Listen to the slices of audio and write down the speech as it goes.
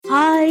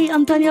Hi,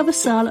 I'm Danielle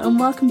Vasala and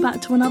welcome back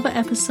to another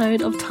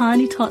episode of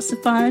Tiny Tots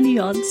Defying the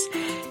Odds.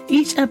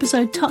 Each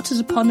episode touches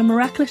upon the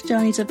miraculous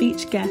journeys of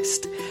each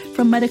guest,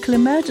 from medical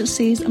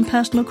emergencies and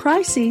personal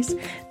crises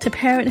to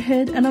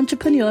parenthood and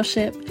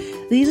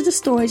entrepreneurship. These are the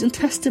stories and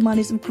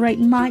testimonies of great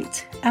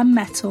might and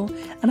mettle,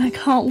 and I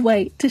can't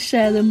wait to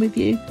share them with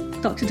you.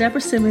 Dr.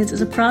 Deborah Simmons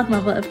is a proud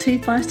mother of two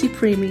feisty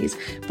preemies,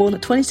 born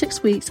at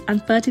 26 weeks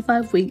and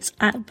 35 weeks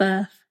at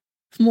birth.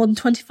 For more than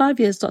 25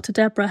 years, Dr.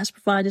 Deborah has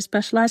provided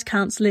specialised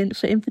counselling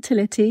for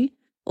infertility,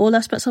 all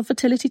aspects of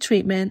fertility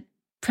treatment,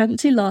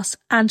 pregnancy loss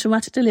and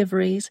traumatic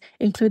deliveries,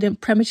 including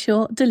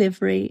premature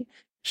delivery.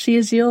 She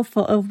is the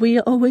author of We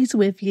Are Always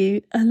With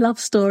You, a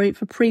love story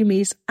for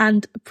preemies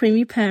and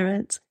preemie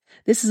parents.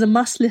 This is a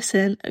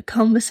must-listen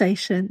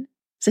conversation.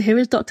 So here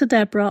is Dr.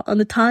 Deborah on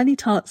the Tiny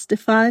Tots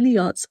Defying the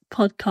Odds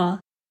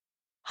podcast.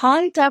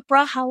 Hi,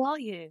 Deborah. How are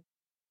you?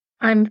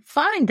 I'm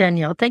fine,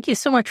 Danielle. Thank you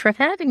so much for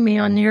having me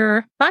on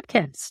your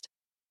podcast.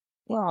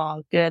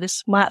 Oh, good.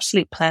 It's my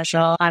absolute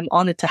pleasure. I'm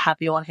honored to have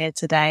you on here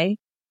today.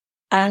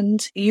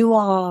 And you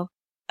are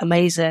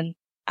amazing,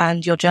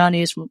 and your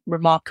journey is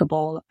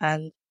remarkable,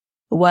 and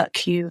the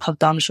work you have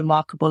done is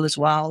remarkable as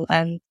well.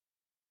 And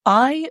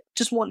I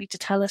just want you to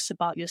tell us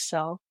about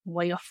yourself,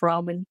 where you're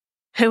from, and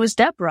who is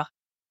Deborah?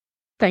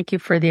 Thank you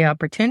for the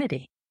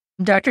opportunity.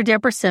 I'm Dr.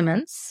 Deborah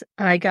Simmons.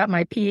 I got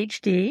my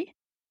PhD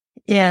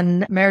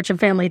in marriage and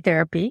family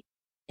therapy,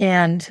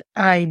 and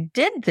I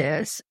did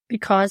this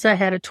because I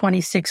had a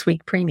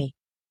 26-week preemie.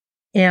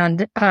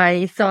 And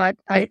I thought,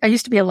 I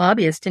used to be a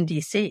lobbyist in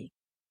D.C.,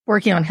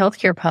 working on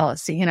healthcare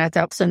policy, and I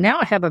thought, so now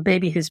I have a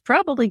baby who's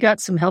probably got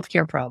some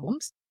healthcare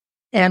problems,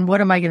 and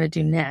what am I going to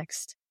do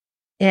next?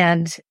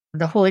 And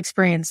the whole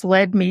experience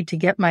led me to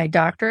get my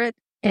doctorate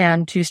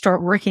and to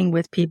start working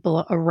with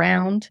people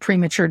around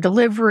premature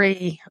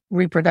delivery,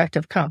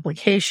 reproductive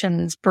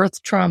complications,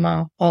 birth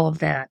trauma, all of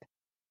that.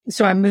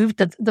 So I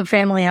moved the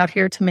family out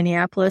here to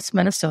Minneapolis,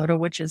 Minnesota,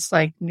 which is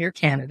like near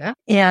Canada.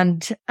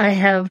 And I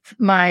have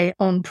my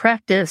own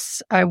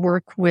practice. I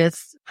work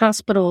with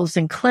hospitals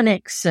and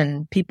clinics,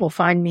 and people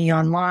find me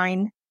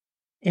online.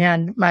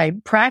 And my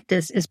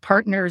practice is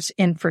Partners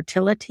in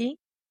Fertility.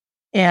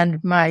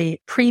 And my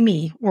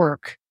preemie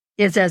work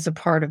is as a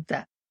part of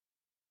that.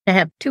 I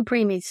have two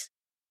preemies.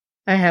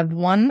 I have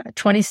one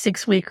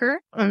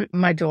 26-weeker,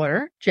 my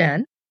daughter,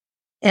 Jen.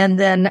 And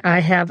then I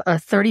have a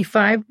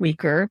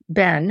 35-weeker,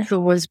 Ben, who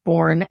was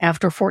born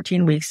after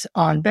 14 weeks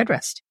on bed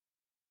rest.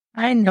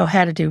 I know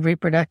how to do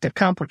reproductive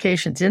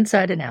complications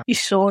inside and out. You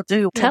sure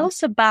do. Yeah. Tell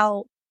us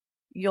about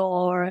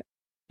your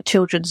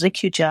children's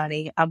NICU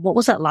journey, and what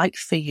was that like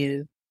for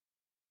you?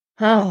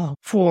 Oh,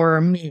 for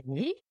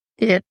me,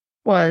 it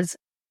was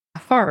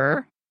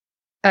horror.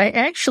 I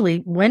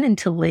actually went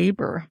into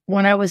labor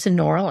when I was in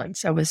New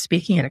Orleans. I was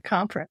speaking at a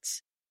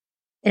conference,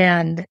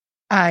 and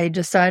I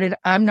decided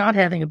I'm not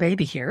having a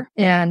baby here.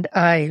 And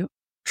I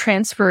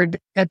transferred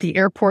at the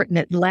airport in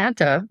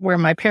Atlanta where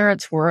my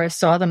parents were. I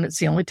saw them. It's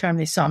the only time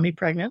they saw me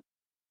pregnant.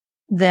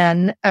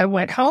 Then I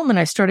went home and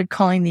I started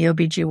calling the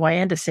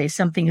OBGYN to say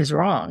something is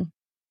wrong.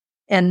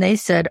 And they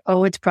said,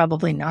 oh, it's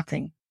probably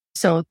nothing.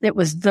 So it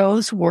was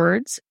those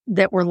words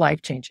that were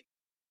life-changing.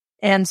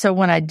 And so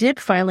when I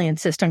did finally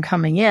insist on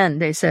coming in,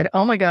 they said,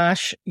 oh my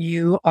gosh,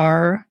 you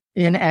are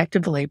in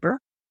active labor.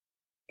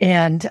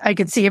 And I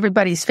could see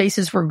everybody's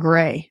faces were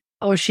gray.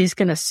 Oh, she's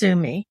going to sue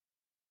me.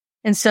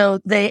 And so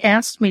they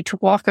asked me to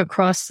walk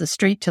across the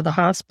street to the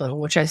hospital,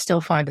 which I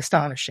still find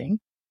astonishing.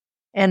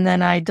 And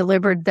then I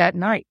delivered that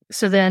night.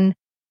 So then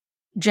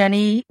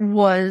Jenny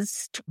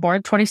was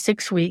born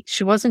 26 weeks.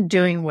 She wasn't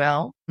doing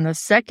well. On the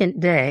second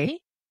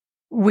day,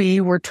 we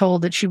were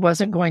told that she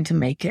wasn't going to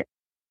make it.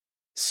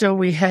 So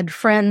we had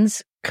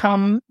friends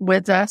come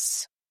with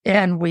us,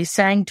 and we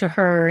sang to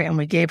her, and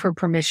we gave her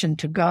permission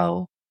to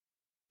go.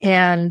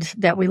 And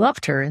that we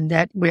loved her and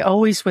that we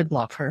always would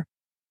love her.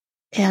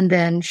 And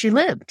then she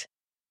lived.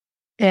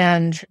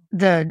 And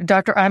the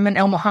Dr. Ayman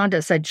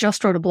El-Mohandes, I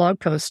just wrote a blog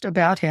post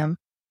about him,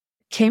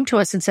 came to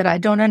us and said, I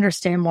don't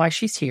understand why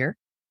she's here.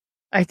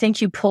 I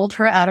think you pulled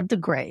her out of the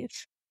grave.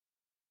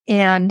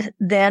 And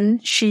then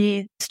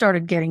she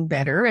started getting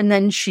better. And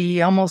then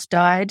she almost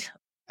died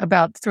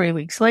about 3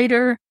 weeks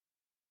later.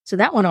 So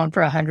that went on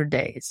for 100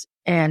 days.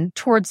 And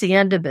towards the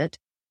end of it,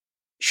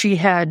 she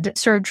had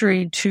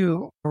surgery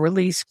to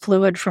release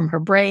fluid from her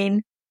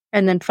brain,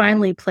 and then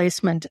finally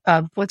placement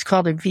of what's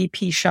called a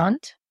VP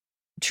shunt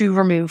to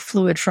remove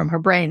fluid from her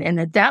brain. And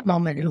at that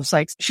moment, it was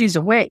like, she's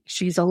awake,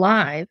 she's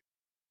alive.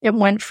 It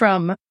went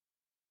from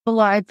a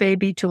live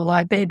baby to a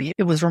live baby.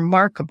 It was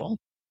remarkable.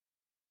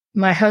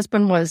 My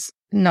husband was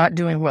not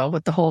doing well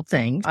with the whole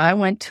thing. I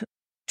went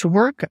to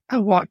work. I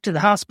walked to the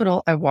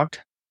hospital. I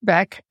went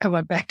back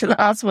to the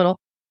hospital.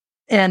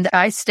 And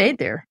I stayed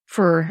there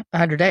for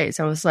 100 days.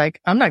 I was like,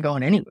 I'm not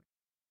going anywhere.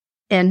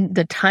 And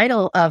the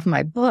title of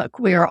my book,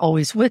 We Are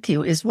Always With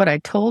You, is what I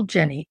told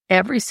Jenny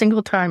every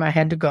single time I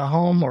had to go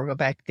home or go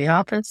back to the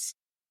office.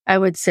 I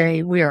would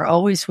say, we are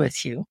always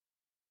with you.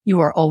 You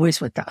are always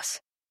with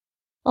us.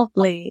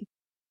 Lovely.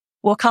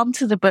 We'll come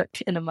to the book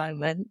in a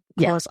moment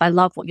because I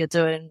love what you're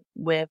doing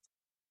with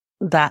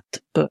that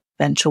book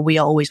venture, We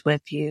Are Always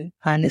With You.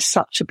 And it's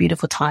such a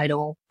beautiful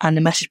title. And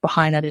the message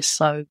behind that is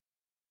so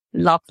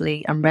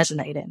lovely and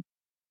resonating.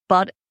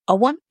 But I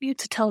want you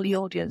to tell the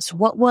audience,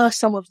 what were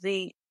some of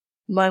the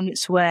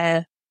moments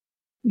where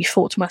you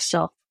thought to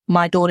myself,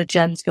 my daughter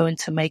Jen's going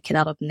to make it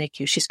out of the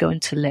NICU. She's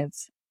going to live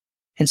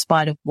in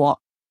spite of what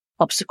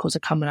obstacles are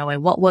coming our way.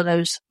 What were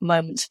those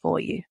moments for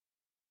you?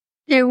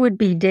 There would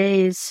be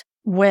days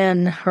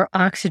when her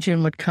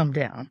oxygen would come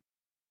down.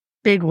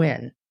 Big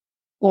win.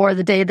 Or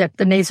the day that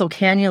the nasal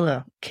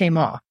cannula came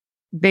off.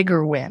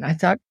 Bigger win. I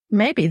thought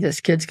maybe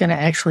this kid's going to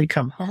actually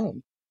come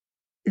home.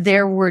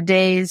 There were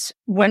days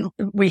when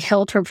we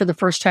held her for the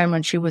first time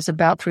when she was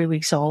about 3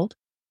 weeks old.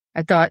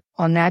 I thought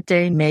on that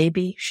day,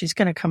 maybe she's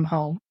going to come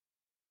home.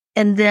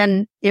 And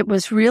then it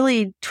was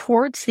really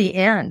towards the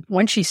end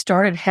when she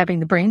started having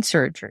the brain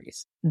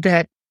surgeries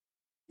that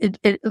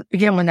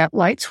again, when that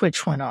light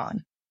switch went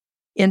on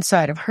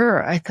inside of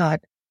her, I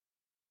thought,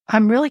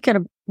 I'm really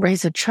going to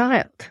raise a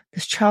child.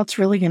 This child's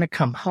really going to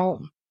come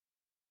home.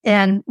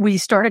 And we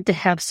started to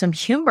have some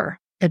humor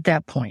at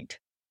that point,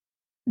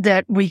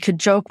 that we could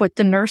joke with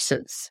the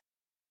nurses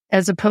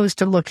as opposed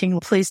to looking,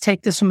 please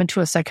take this woman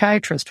to a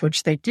psychiatrist,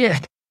 which they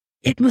did.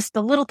 It was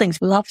the little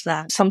things. Love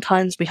that.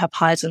 Sometimes we have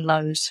highs and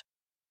lows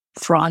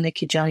for our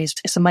NICU journeys.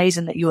 It's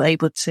amazing that you were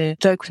able to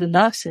joke with the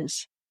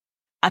nurses.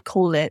 I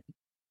call it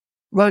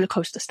roller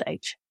coaster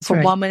stage. From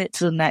right. 1 minute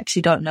to the next,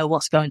 you don't know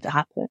what's going to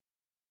happen.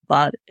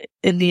 But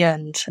in the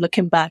end,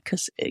 looking back,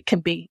 it can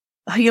be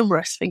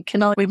humorous,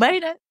 thinking, oh, we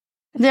made it.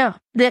 Yeah.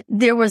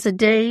 There was a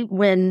day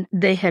when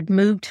they had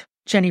moved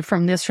Jenny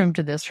from this room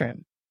to this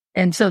room.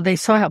 And so they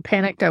saw how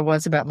panicked I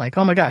was about, like,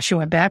 oh my gosh, she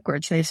went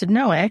backwards. They said,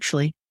 no,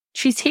 actually,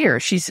 she's here.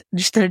 She's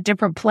just in a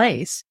different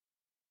place.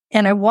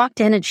 And I walked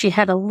in and she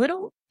had a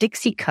little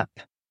Dixie cup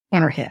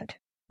on her head.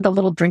 The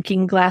little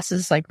drinking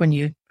glasses, like when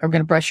you are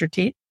going to brush your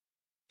teeth.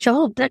 She had a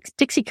little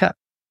Dixie cup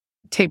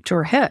taped to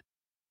her head.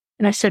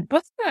 And I said,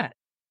 what's that?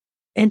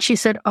 And she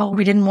said, oh,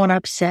 we didn't want to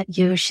upset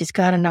you. She's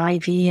got an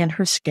IV in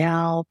her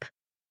scalp.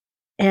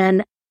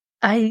 And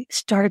I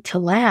started to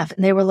laugh.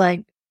 And they were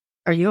like,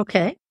 are you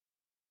okay?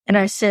 And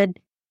I said,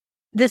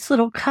 this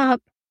little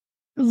cup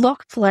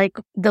looked like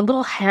the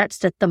little hats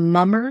that the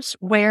mummers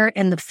wear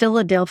in the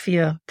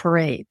Philadelphia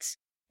parades.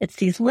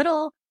 It's a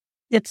little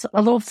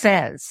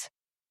fez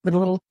with a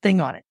little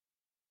thing on it.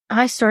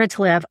 I started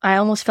to laugh. I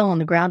almost fell on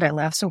the ground. I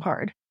laughed so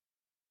hard.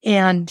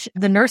 And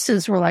the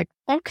nurses were like,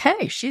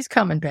 okay, she's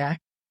coming back.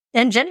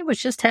 And Jenny was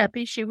just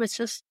happy. She was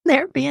just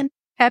there being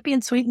happy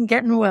and sweet and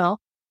getting well.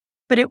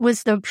 But it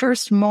was the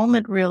first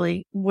moment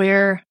really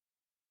where,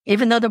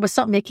 even though there was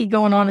something icky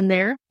going on in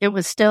there, it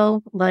was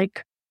still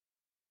like,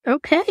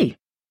 okay.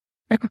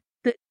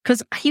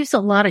 Because I use a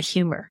lot of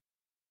humor.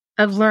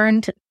 I've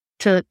learned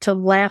to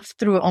laugh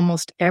through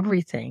almost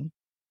everything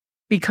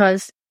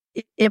because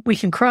if we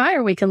can cry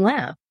or we can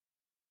laugh.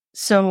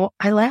 So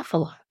I laugh a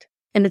lot.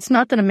 And it's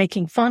not that I'm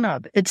making fun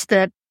of. It's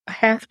that I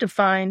have to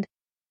find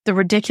the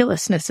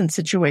ridiculousness in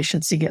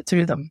situations to get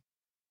through them.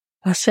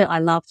 That's it. I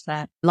love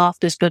that.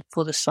 Laughter is good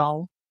for the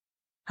soul.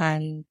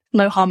 And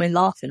no harm in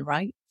laughing,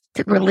 right?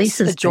 It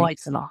releases the joy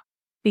things. to laugh.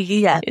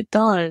 Yeah, it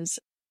does.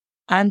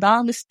 And I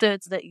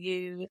understood that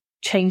you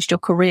changed your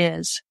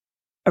careers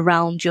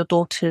around your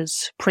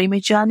daughter's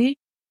preemie journey.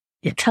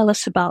 Yeah. Tell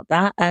us about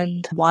that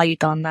and why you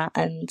done that,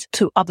 and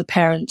to other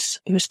parents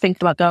who's thinking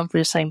about going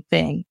through the same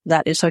thing,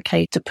 that it's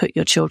okay to put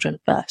your children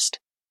first.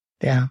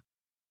 Yeah.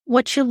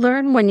 What you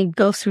learn when you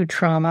go through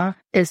trauma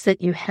is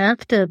that you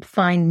have to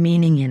find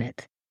meaning in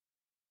it.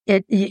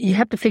 You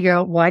have to figure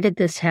out, why did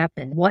this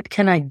happen? What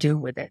can I do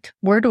with it?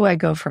 Where do I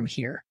go from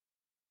here?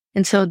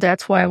 And so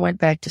that's why I went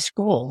back to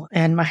school.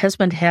 And my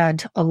husband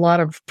had a lot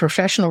of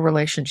professional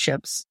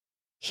relationships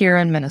here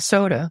in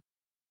Minnesota.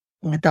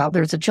 And I thought,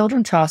 there's a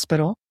children's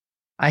hospital.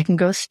 I can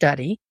go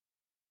study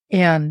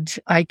and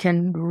I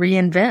can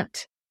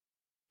reinvent.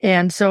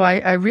 And so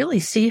I really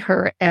see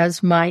her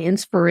as my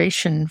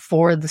inspiration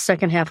for the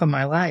second half of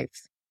my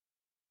life.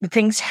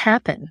 Things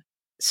happen.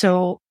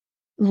 So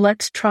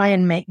let's try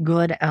and make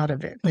good out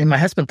of it. And my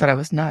husband thought I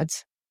was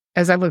nuts.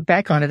 As I look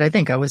back on it, I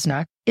think I was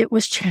not. It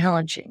was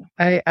challenging.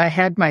 I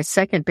had my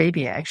second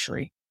baby,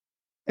 actually,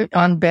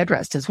 on bed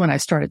rest is when I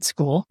started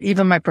school.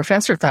 Even my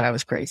professor thought I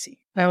was crazy.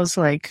 I was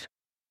like,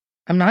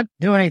 I'm not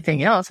doing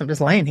anything else. I'm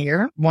just laying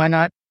here. Why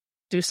not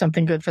do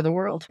something good for the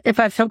world? If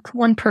I've helped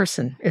one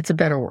person, it's a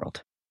better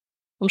world.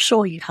 I'm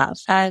sure you have.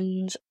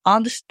 And I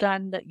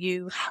understand that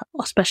you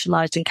are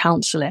specialized in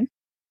counseling.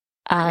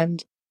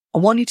 And I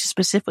want you to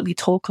specifically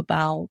talk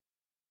about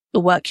the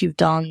work you've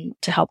done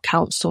to help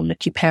counsel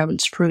NICU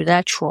parents through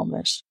their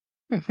traumas.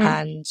 Mm-hmm.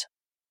 And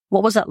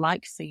what was that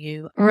like for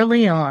you?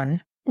 Early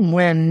on,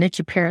 when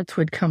NICU parents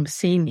would come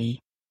see me,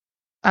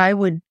 I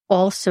would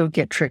also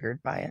get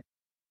triggered by it.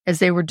 As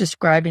they were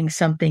describing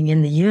something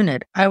in the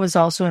unit, I was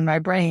also in my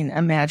brain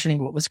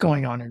imagining what was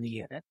going on in the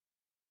unit.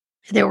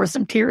 There were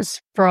some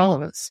tears for all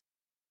of us.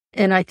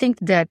 And I think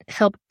that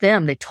helped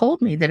them. They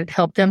told me that it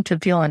helped them to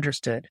feel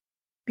understood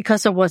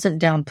because I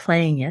wasn't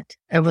downplaying it.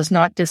 I was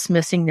not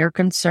dismissing their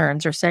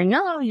concerns or saying,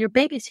 oh, your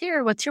baby's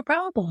here. What's your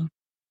problem?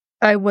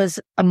 I was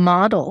a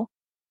model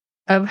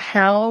of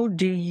how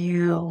do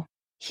you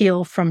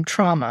heal from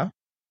trauma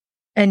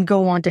and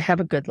go on to have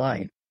a good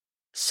life.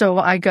 So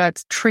I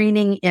got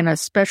training in a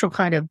special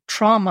kind of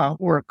trauma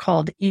work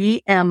called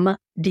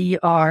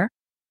EMDR.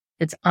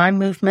 It's eye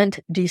movement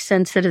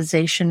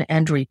desensitization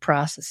and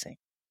reprocessing.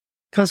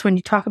 Because when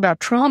you talk about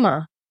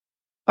trauma,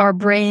 our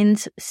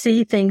brains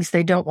see things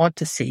they don't want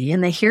to see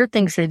and they hear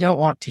things they don't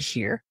want to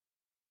hear.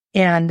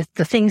 And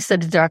the things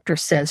that a doctor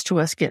says to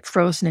us get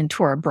frozen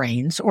into our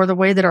brains, or the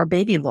way that our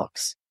baby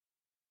looks.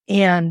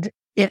 And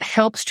it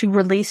helps to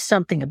release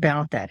something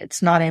about that.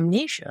 It's not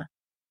amnesia,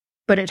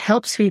 but it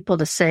helps people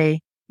to say,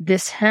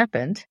 this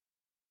happened,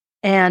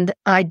 and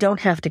I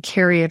don't have to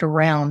carry it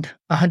around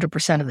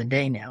 100% of the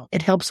day now.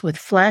 It helps with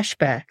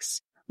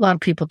flashbacks. A lot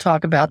of people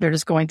talk about they're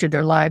just going through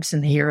their lives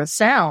and they hear a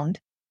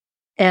sound,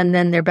 and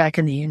then they're back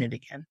in the unit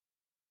again.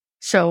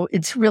 So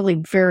it's really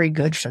very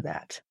good for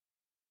that.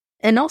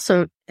 And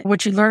also,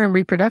 what you learn in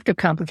reproductive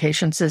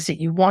complications is that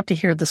you want to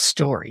hear the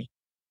story.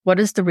 What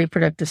is the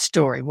reproductive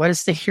story? What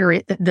is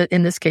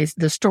in this case,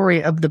 the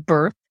story of the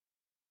birth,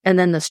 and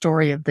then the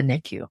story of the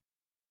NICU?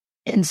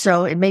 And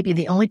so it may be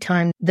the only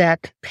time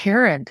that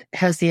parent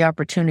has the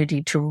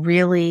opportunity to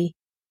really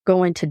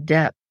go into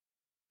depth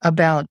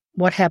about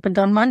what happened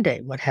on Monday,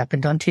 what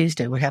happened on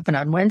Tuesday, what happened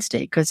on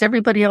Wednesday, because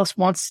everybody else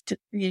wants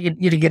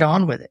you to get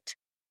on with it.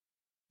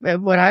 But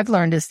what I've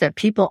learned is that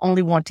people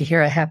only want to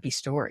hear a happy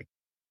story.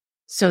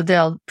 So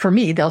they'll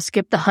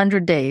skip the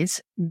 100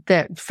 days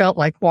that felt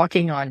like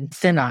walking on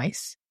thin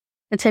ice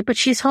and say, but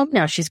she's home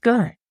now. She's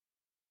good.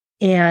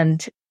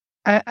 And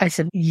I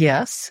said,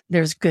 yes,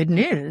 there's good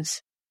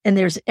news. And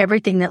there's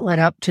everything that led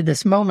up to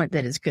this moment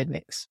that is good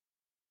news.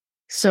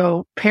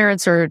 So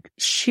parents are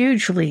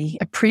hugely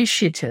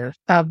appreciative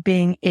of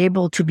being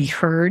able to be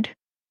heard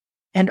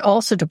and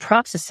also to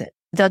process it.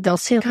 They'll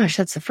say, gosh,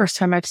 that's the first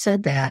time I've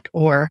said that,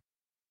 or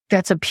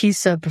that's a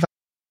piece of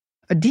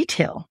a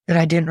detail that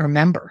I didn't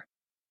remember.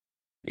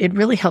 It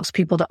really helps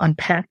people to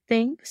unpack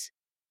things,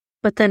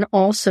 but then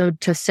also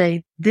to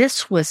say,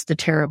 this was the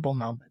terrible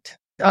moment.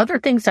 Other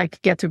things I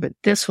could get through, but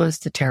this was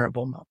the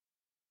terrible moment.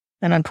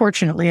 And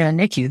unfortunately, in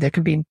a NICU, there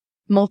could be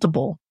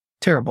multiple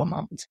terrible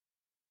moments.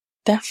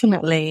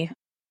 Definitely.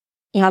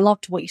 And I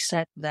loved what you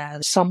said there.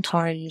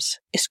 Sometimes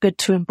it's good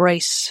to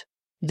embrace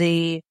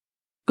the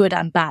good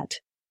and bad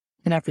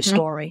in every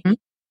story. Mm-hmm.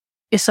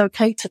 It's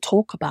okay to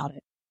talk about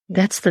it.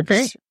 That's the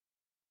thing.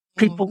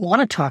 People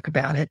want to talk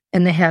about it,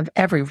 and they have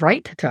every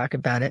right to talk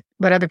about it,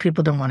 but other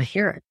people don't want to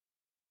hear it.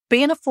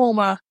 Being a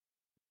former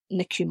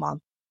NICU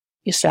mom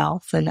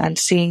yourself and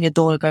seeing your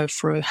daughter go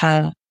through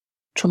her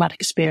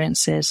traumatic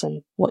experiences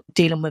and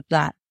dealing with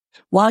that,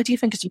 why do you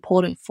think it's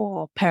important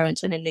for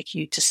parents in a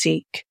NICU to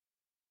seek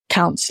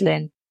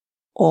counseling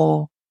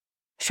or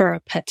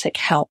therapeutic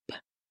help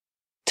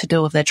to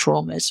deal with their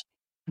traumas?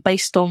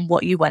 Based on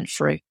what you went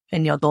through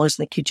in your daughter's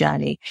NICU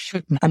journey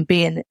and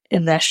being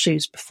in their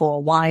shoes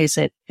before, why is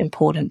it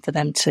important for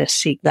them to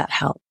seek that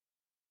help?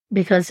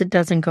 Because it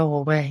doesn't go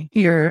away.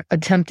 You're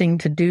attempting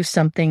to do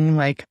something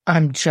like,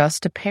 I'm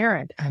just a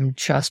parent. I'm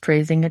just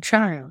raising a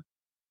child.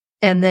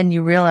 And then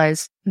you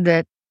realize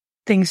that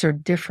things are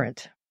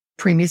different.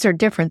 Preemies are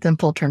different than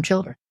full-term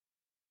children.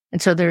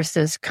 And so there's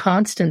this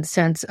constant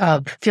sense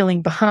of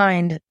feeling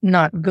behind,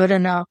 not good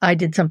enough. I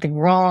did something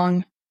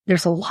wrong.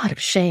 There's a lot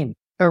of shame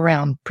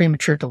around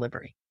premature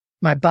delivery.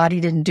 My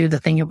body didn't do the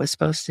thing it was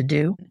supposed to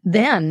do.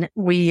 Then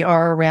we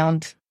are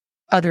around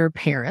other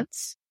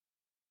parents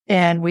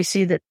and we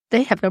see that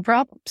they have no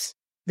problems.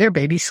 Their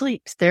baby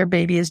sleeps. Their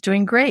baby is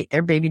doing great.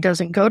 Their baby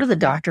doesn't go to the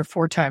doctor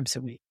 4 times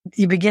a week.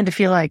 You begin to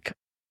feel like,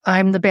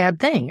 I'm the bad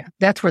thing.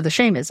 That's where the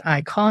shame is.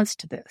 I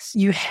caused this.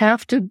 You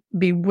have to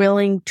be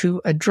willing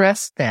to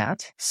address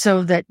that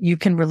so that you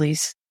can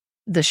release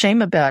the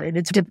shame about it.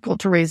 It's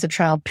difficult to raise a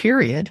child,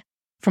 period,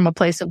 from a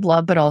place of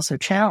love, but also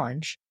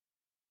challenge.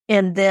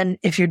 And then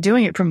if you're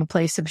doing it from a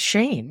place of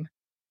shame,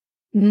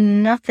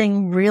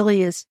 nothing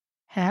really is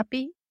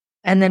happy.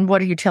 And then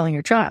what are you telling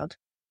your child?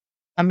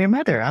 I'm your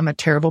mother. I'm a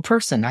terrible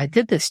person. I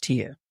did this to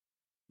you.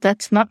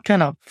 That's not going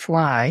to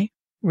fly,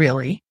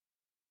 really,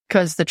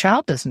 because the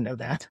child doesn't know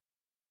that.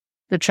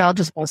 The child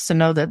just wants to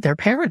know that their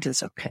parent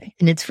is okay.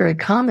 And it's very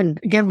common,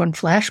 again, when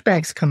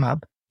flashbacks come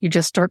up, you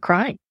just start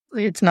crying.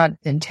 It's not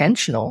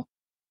intentional,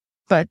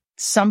 but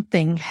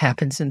something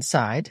happens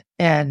inside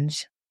and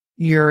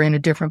you're in a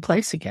different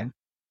place again.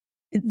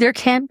 There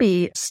can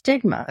be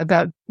stigma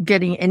about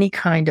getting any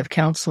kind of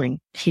counseling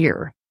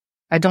here.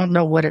 I don't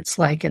know what it's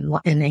like in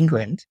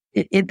England.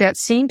 That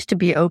seems to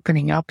be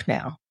opening up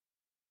now,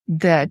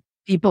 that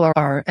people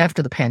are,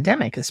 after the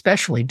pandemic,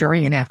 especially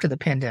during and after the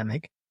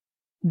pandemic,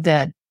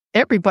 that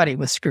everybody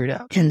was screwed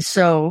up. And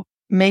so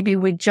maybe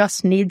we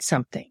just need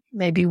something.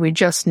 Maybe we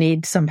just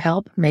need some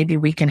help. Maybe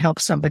we can help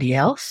somebody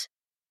else.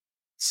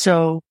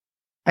 So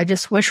I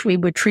just wish we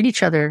would treat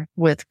each other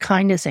with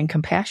kindness and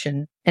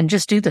compassion and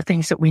just do the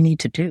things that we need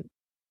to do.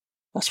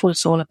 That's what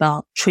it's all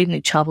about, treating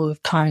each other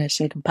with kindness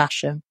and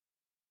compassion.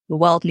 The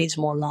world needs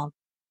more love,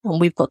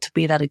 and we've got to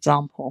be that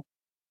example.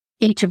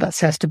 Each of us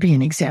has to be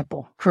an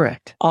example,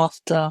 correct?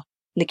 After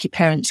NICU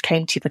parents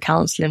came to you for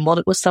counselling,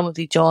 what was some of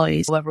the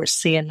joys, whether it's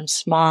seeing them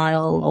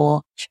smile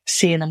or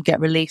seeing them get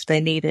relief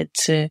they needed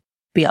to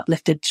be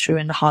uplifted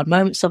during the hard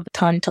moments of the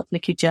Tiny Tots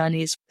NICU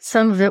journeys?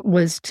 Some of it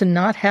was to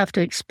not have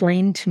to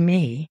explain to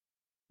me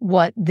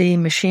what the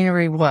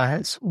machinery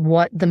was,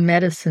 what the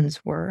medicines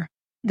were.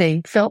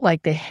 They felt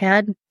like they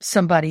had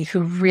somebody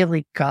who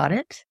really got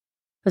it.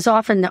 Because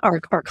often our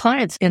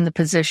clients in the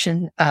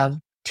position of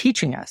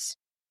teaching us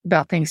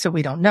about things that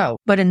we don't know.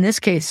 But in this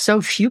case,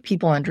 so few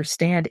people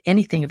understand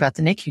anything about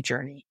the NICU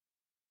journey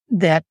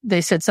that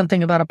they said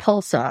something about a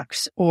pulse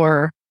ox,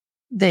 or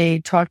they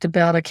talked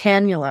about a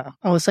cannula.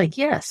 I was like,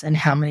 yes. And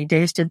how many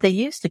days did they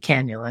use the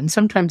cannula? And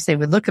sometimes they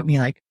would look at me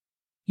like,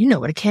 you know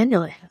what a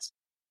cannula is.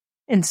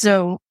 And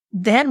so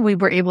then we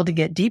were able to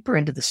get deeper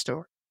into the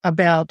story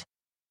about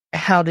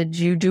how did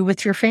you do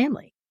with your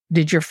family?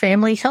 Did your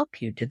family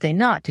help you? Did they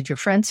not? Did your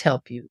friends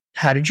help you?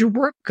 How did your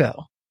work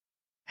go?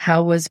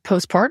 How was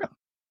postpartum?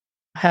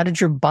 How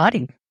did your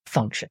body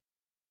function?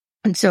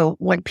 And so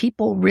when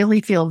people really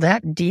feel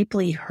that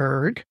deeply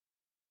heard,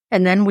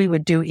 and then we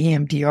would do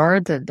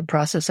EMDR, the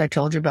process I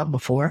told you about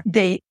before,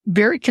 they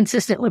very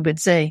consistently would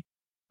say,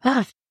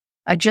 I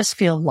just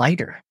feel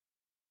lighter.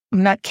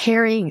 I'm not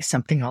carrying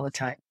something all the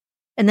time.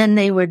 And then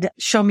they would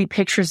show me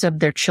pictures of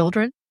their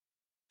children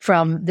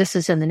from this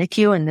is in the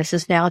NICU and this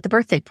is now at the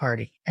birthday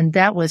party. And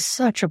that was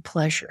such a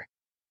pleasure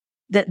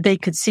that they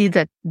could see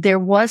that there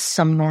was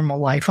some normal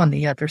life on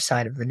the other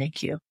side of the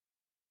NICU.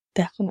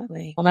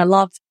 Definitely. And I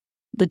loved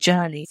the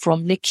journey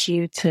from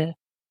NICU to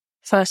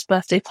first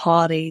birthday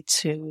party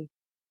to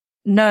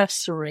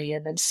nursery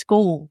and then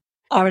school.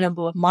 I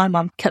remember my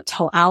mum kept a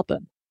whole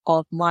album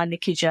of my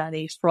NICU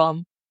journey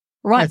from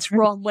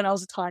from when I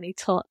was a tiny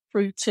tot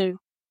through to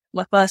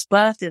my first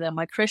birthday, then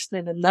my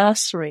christening and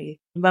nursery,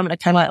 the moment I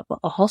came out of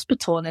a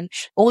hospital. And then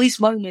all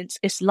these moments,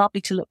 it's lovely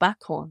to look back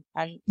on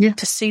and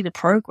to see the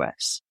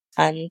progress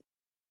and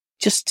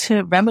just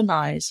to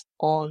reminisce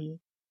on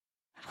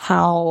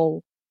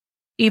how,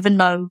 even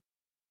though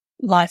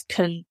life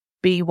can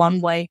be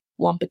one way,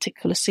 one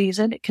particular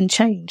season, it can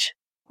change,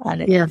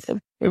 and it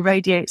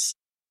irradiates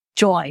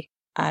joy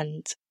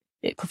and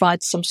it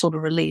provides some sort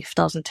of relief,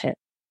 doesn't it?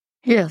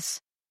 Yes.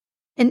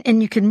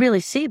 And you can really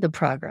see the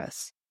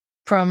progress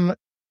from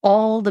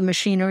all the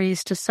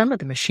machineries to some of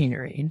the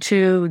machinery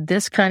to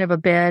this kind of a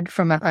bed,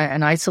 from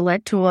an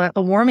isolate to a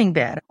warming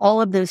bed. All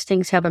of those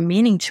things have a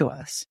meaning to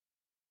us,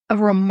 a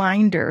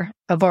reminder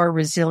of our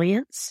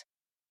resilience,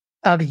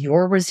 of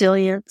your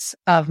resilience,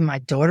 of my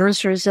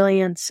daughter's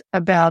resilience,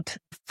 about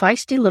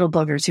feisty little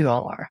buggers you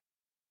all are,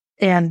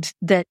 and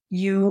that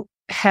you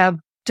have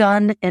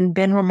done and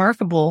been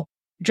remarkable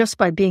just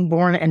by being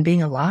born and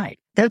being alive.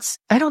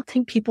 I don't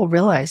think people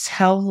realize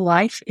how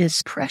life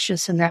is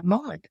precious in that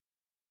moment.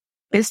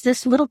 Is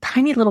this little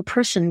tiny little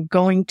person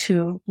going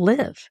to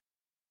live?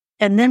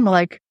 And then we're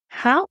like,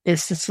 how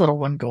is this little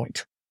one going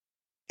to?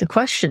 The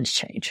questions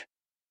change.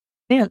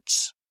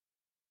 Yes.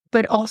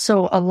 But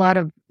also a lot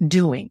of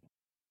doing.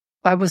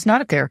 I was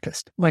not a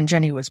therapist when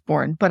Jenny was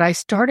born, but I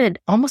started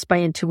almost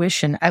by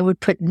intuition. I would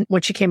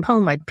when she came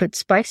home, I'd put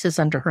spices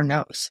under her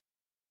nose.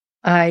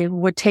 I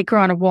would take her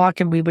on a walk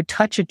and we would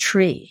touch a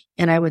tree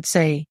and I would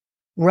say,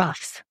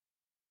 rough,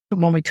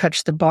 when we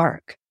touched the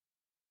bark.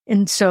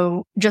 And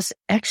so just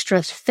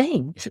extra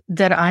things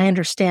that I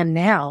understand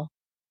now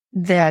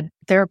that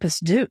therapists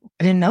do.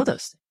 I didn't know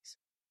those things.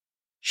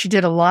 She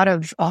did a lot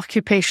of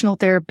occupational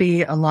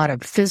therapy, a lot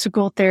of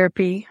physical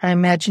therapy. I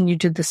imagine you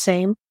did the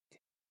same.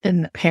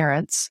 And the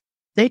parents,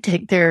 they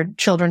take their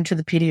children to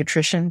the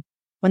pediatrician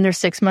when they're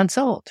 6 months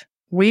old.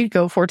 We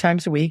go 4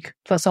 times a week,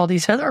 plus all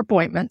these other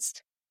appointments,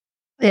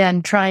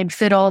 and try and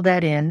fit all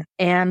that in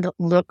and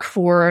look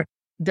for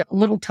the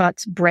little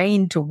tot's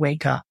brain to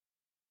wake up.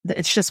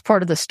 It's just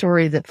part of the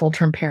story that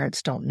full-term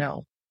parents don't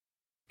know.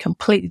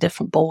 Completely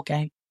different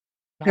ballgame.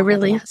 It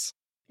really is.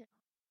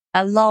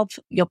 I love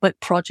your book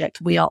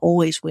project, We Are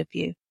Always With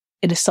You.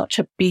 It is such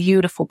a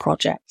beautiful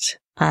project.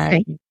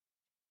 And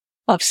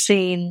I've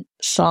seen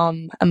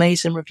some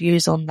amazing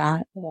reviews on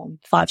that,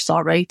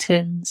 5-star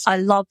ratings. I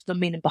love the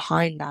meaning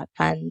behind that.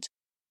 And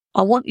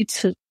I want you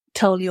to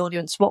tell the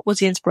audience, what was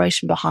the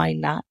inspiration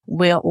behind that?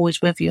 We Are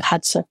Always With You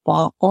had so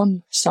far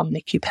on some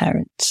NICU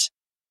parents.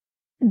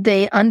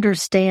 They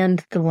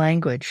understand the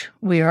language,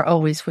 we are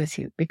always with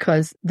you,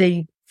 because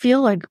they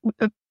feel like,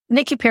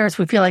 NICU parents,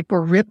 we feel like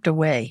we're ripped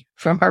away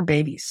from our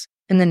babies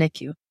in the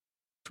NICU.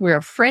 We're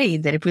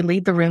afraid that if we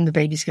leave the room, the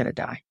baby's going to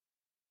die.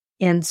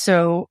 And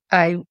so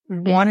I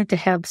wanted to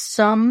have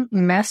some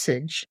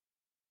message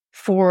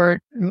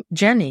for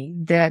Jenny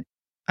that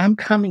I'm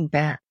coming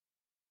back.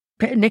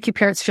 NICU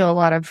parents feel a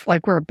lot of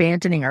like we're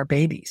abandoning our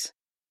babies,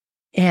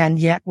 and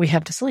yet we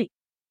have to sleep.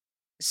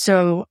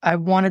 So I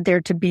wanted there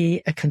to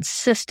be a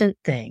consistent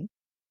thing.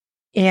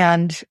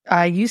 And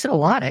I use it a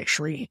lot,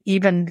 actually.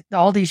 Even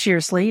all these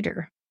years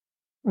later,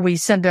 we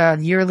send a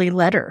yearly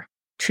letter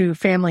to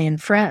family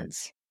and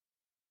friends.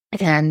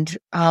 And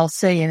I'll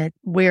say in it,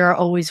 we are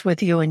always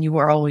with you and you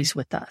are always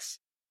with us.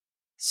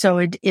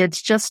 So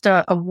it's just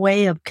a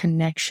way of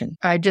connection.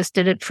 I just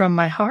did it from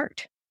my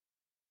heart.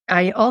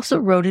 I also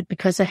wrote it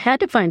because I had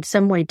to find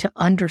some way to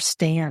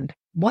understand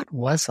what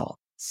was all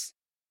this.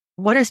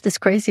 What is this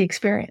crazy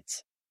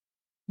experience?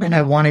 And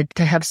I wanted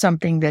to have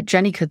something that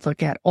Jenny could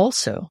look at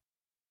also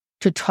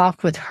to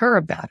talk with her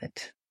about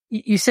it.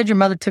 You said your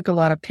mother took a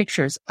lot of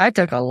pictures. I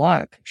took a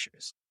lot of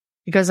pictures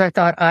because I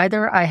thought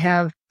either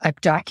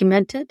I've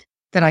documented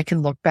that I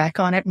can look back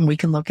on it and we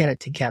can look at it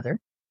together.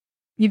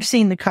 You've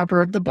seen the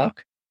cover of the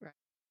book. Right.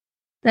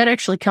 That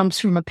actually comes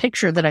from a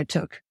picture that I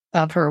took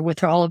of her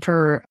with all of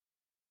her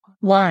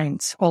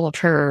lines, all of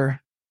her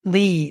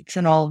leads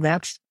and all of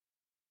that.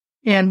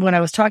 And when I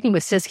was talking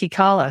with Siski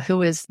Kala,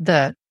 who is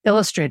the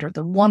illustrator,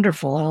 the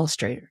wonderful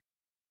illustrator,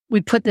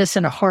 we put this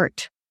in a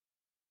heart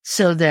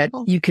so that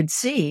you could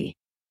see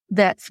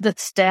that the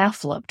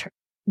staff loved her,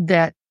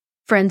 that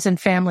friends and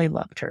family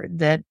loved her,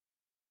 that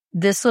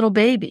this little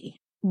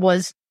baby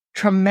was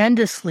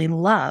tremendously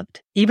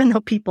loved, even though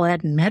people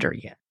hadn't met her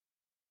yet.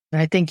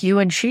 And I think you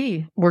and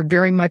she were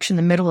very much in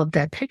the middle of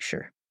that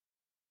picture.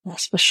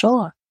 That's for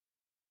sure.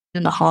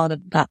 In the heart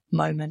of that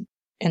moment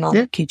in our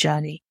NICU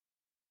journey.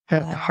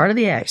 The heart of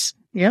the ice.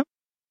 Yep.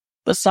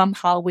 But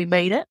somehow we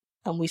made it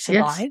and we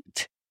survived.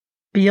 Yes.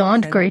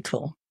 Beyond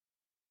grateful.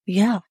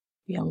 Yeah,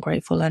 beyond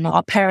grateful. And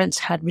our parents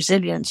had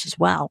resilience as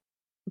well,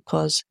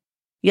 because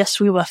yes,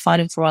 we were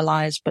fighting for our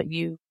lives, but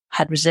you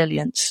had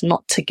resilience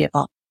not to give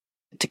up,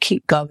 to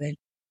keep going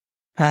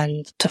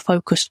and to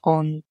focus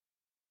on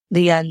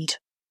the end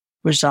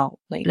result.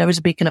 Like, there was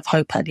a beacon of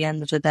hope at the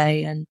end of the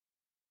day. And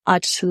I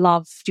just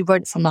love, you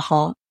wrote it from the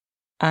heart.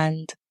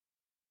 And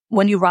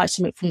when you write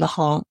something from the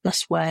heart,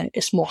 that's where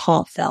it's more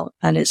heartfelt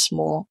and it's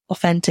more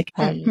authentic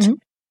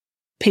and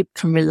people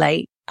can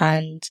relate.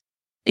 And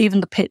even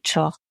the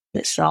picture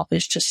itself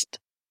is just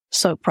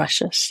so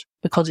precious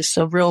because it's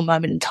a real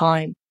moment in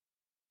time.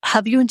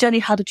 Have you and Jenny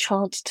had a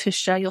chance to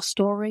share your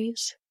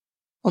stories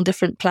on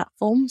different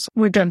platforms?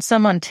 We've done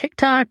some on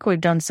TikTok. We've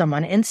done some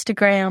on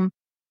Instagram.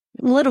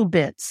 Little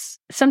bits.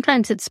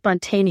 Sometimes it's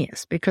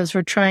spontaneous because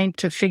we're trying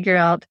to figure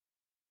out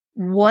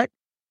what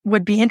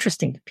would be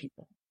interesting to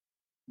people.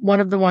 One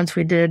of the ones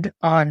we did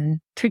on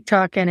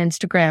TikTok and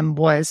Instagram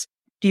was,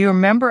 do you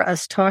remember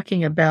us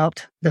talking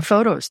about the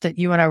photos that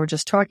you and I were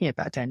just talking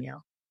about,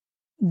 Danielle?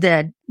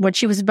 That when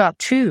she was about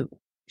 2,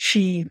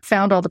 she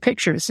found all the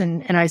pictures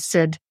and I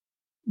said,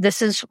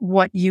 this is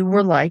what you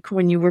were like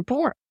when you were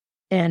born.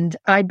 And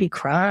I'd be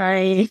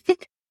crying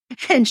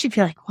and she'd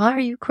be like, why are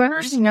you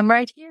crying? I'm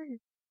right here.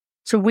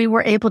 So we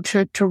were able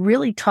to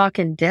really talk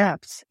in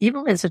depth,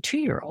 even as a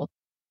 2-year-old,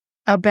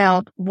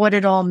 about what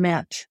it all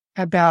meant,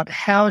 about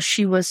how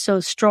she was so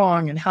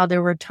strong and how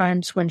there were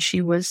times when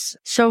she was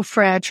so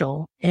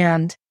fragile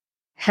and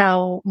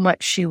how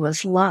much she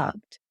was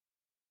loved.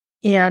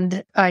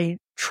 And I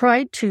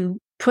tried to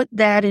put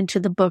that into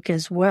the book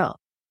as well,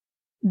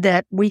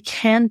 that we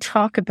can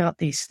talk about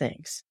these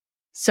things.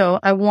 So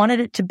I wanted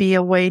it to be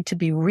a way to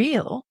be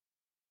real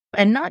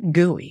and not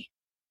gooey.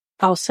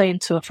 I was saying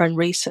to a friend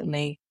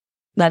recently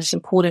that it's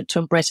important to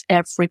embrace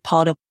every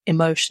part of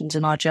emotions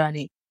in our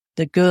journey.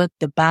 The good,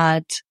 the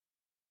bad,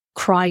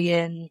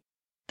 crying,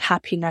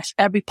 happiness,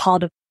 every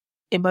part of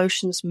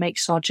emotions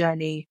makes our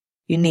journey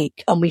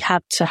unique. And we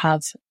have to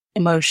have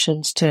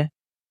emotions to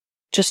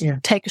just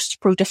take us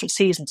through different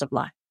seasons of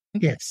life.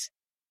 Yes.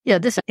 Yeah,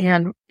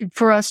 and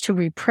for us to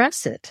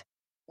repress it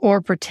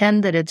or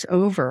pretend that it's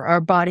over,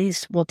 our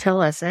bodies will tell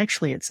us,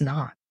 actually, it's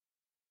not.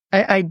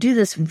 I do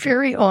this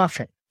very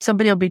often.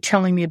 Somebody will be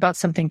telling me about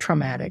something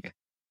traumatic.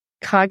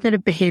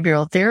 Cognitive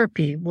behavioral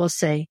therapy will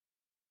say,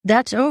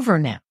 that's over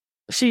now.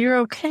 So you're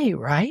okay,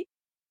 right?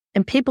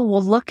 And people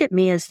will look at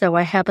me as though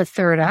I have a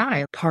third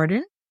eye.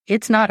 Pardon?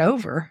 It's not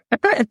over.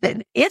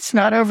 It's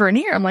not over in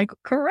here. I'm like,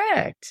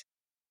 correct.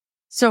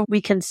 So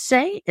we can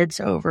say it's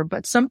over,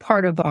 but some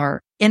part of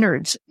our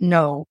innards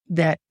know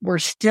that we're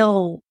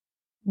still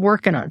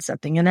working on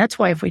something. And that's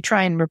why if we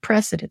try and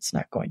repress it, it's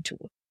not going to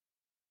work.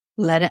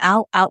 Let it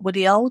out with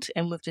the old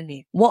and with the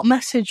new. What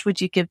message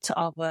would you give to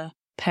other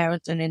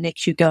parents in the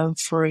NICU going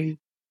through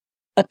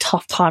a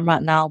tough time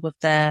right now with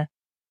their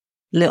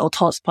little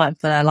tots fighting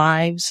for their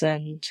lives?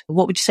 And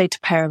what would you say to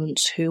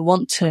parents who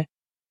want to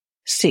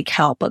seek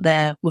help, but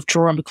they're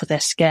withdrawing because they're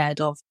scared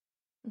of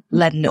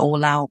letting it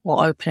all out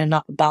or opening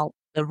up about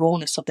the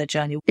rawness of their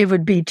journey? It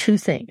would be 2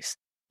 things.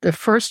 The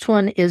first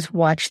one is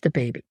watch the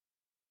baby.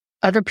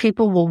 Other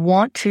people will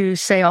want to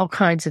say all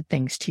kinds of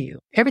things to you.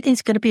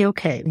 Everything's going to be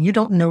okay. You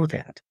don't know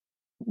that.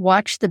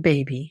 Watch the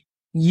baby.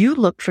 You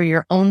look for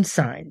your own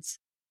signs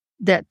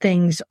that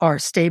things are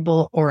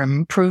stable or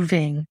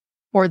improving,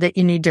 or that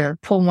you need to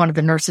pull one of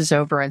the nurses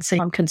over and say,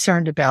 I'm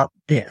concerned about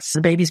this.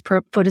 The baby's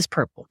foot is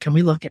purple. Can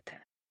we look at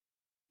that?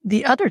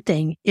 The other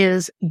thing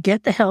is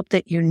get the help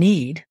that you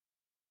need,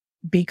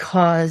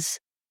 because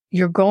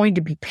you're going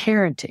to be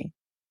parenting,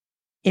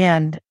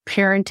 and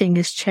parenting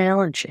is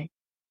challenging.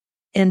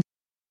 And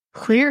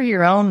clear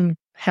your own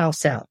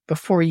house out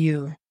before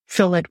you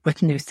fill it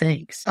with new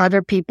things.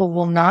 Other people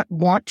will not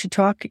want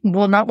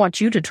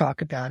you to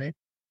talk about it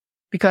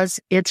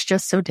because it's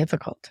just so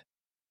difficult.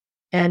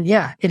 And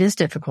yeah, it is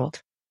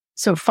difficult.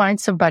 So find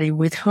somebody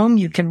with whom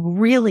you can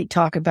really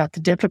talk about the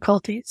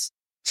difficulties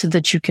so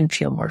that you can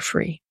feel more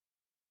free.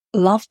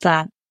 Love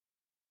that.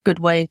 Good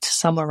way to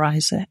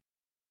summarize it.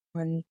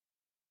 And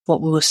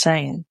what we were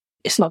saying,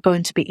 it's not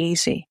going to be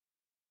easy.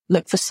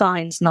 Look for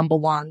signs, number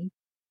one,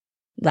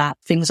 that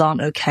things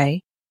aren't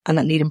okay and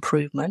that need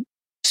improvement.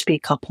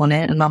 Speak up on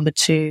it. And number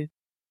two,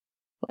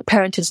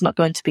 parenting is not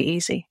going to be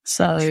easy.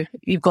 So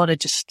you've got to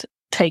just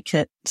take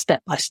it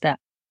step by step.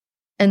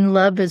 And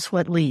love is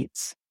what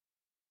leads.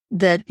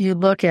 That you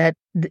look at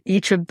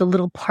each of the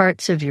little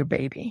parts of your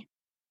baby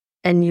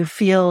and you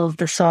feel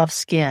the soft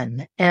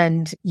skin,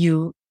 and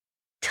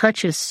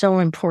touch is so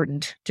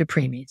important to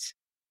preemies.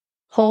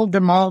 Hold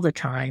them all the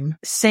time,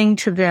 sing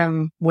to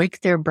them,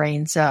 wake their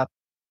brains up,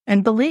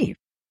 and believe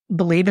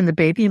in the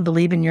baby and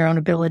believe in your own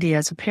ability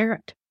as a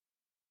parent.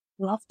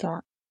 Love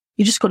that.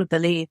 You just got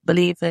to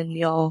believe in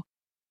your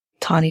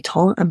tiny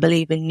tot and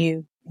believe in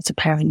you as a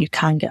parent. You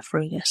can get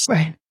through this.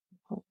 Right.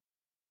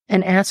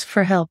 And ask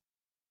for help.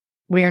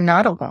 We are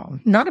not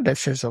alone. None of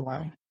us is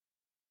alone.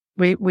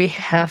 We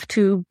have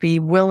to be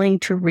willing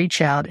to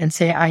reach out and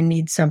say, I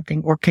need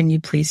something, or can you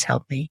please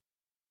help me?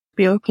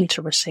 Be open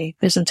to receive,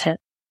 isn't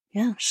it?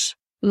 Yes.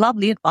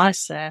 Lovely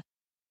advice there,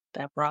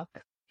 Deborah.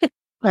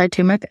 I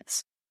do my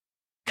best.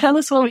 Tell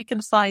us where we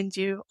can find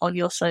you on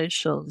your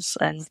socials,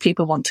 and if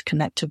people want to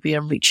connect with you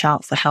and reach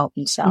out for help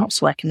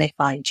themselves, where can they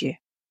find you?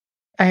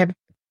 I have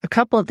a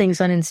couple of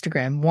things on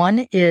Instagram.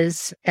 One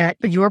is at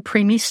Your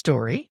Preemie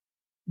Story.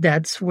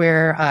 That's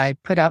where I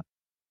put up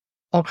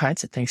all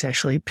kinds of things,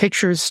 actually.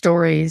 Pictures,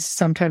 stories,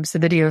 sometimes the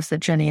videos that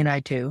Jenny and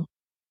I do.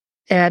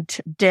 At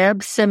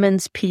Deb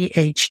Simmons,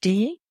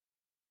 PhD,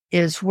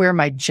 is where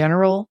my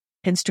general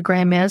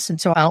Instagram is. And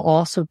so I'll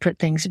also put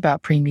things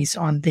about preemies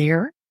on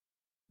there.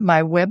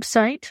 My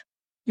website,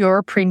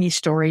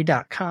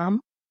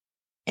 yourpreemiestory.com,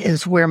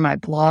 is where my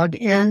blog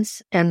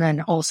is, and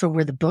then also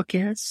where the book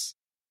is.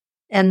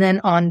 And then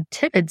on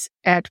it's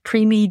at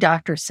Preemie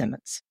Dr.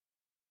 Simmons.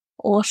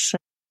 Awesome.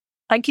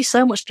 Thank you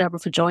so much, Deborah,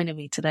 for joining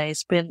me today.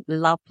 It's been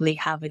lovely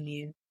having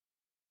you.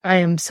 I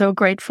am so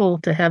grateful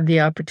to have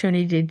the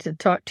opportunity to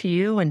talk to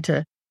you and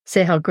to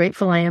say how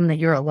grateful I am that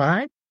you're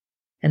alive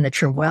and that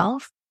you're well,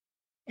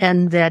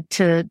 and that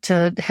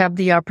to have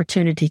the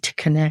opportunity to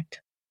connect.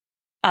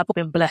 I've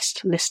been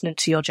blessed listening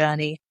to your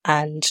journey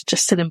and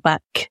just sitting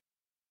back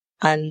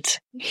and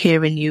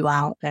hearing you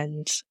out,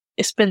 and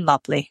it's been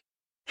lovely.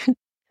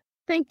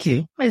 Thank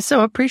you. I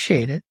so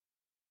appreciate it.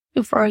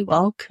 You're very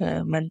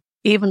welcome. And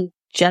even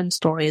Jen's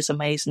story is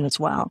amazing as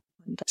well.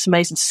 And it's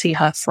amazing to see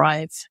her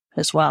thrive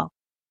as well.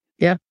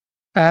 Yeah.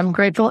 I'm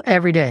grateful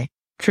every day.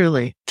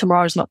 Truly.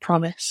 Tomorrow's not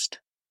promised.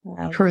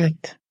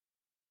 Correct.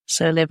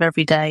 So live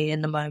every day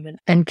in the moment.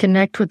 And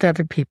connect with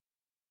other people.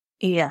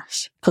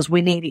 Yes, because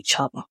we need each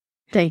other.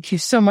 Thank you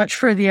so much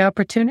for the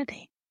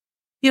opportunity.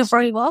 You're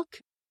very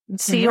welcome.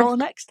 See you all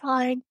next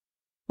time.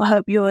 I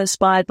hope you were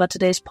inspired by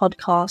today's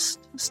podcast.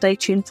 Stay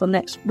tuned for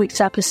next week's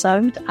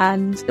episode.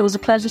 And it was a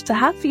pleasure to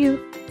have you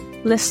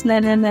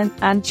listening in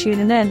and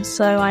tuning in.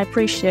 So I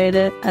appreciate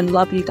it and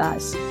love you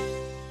guys.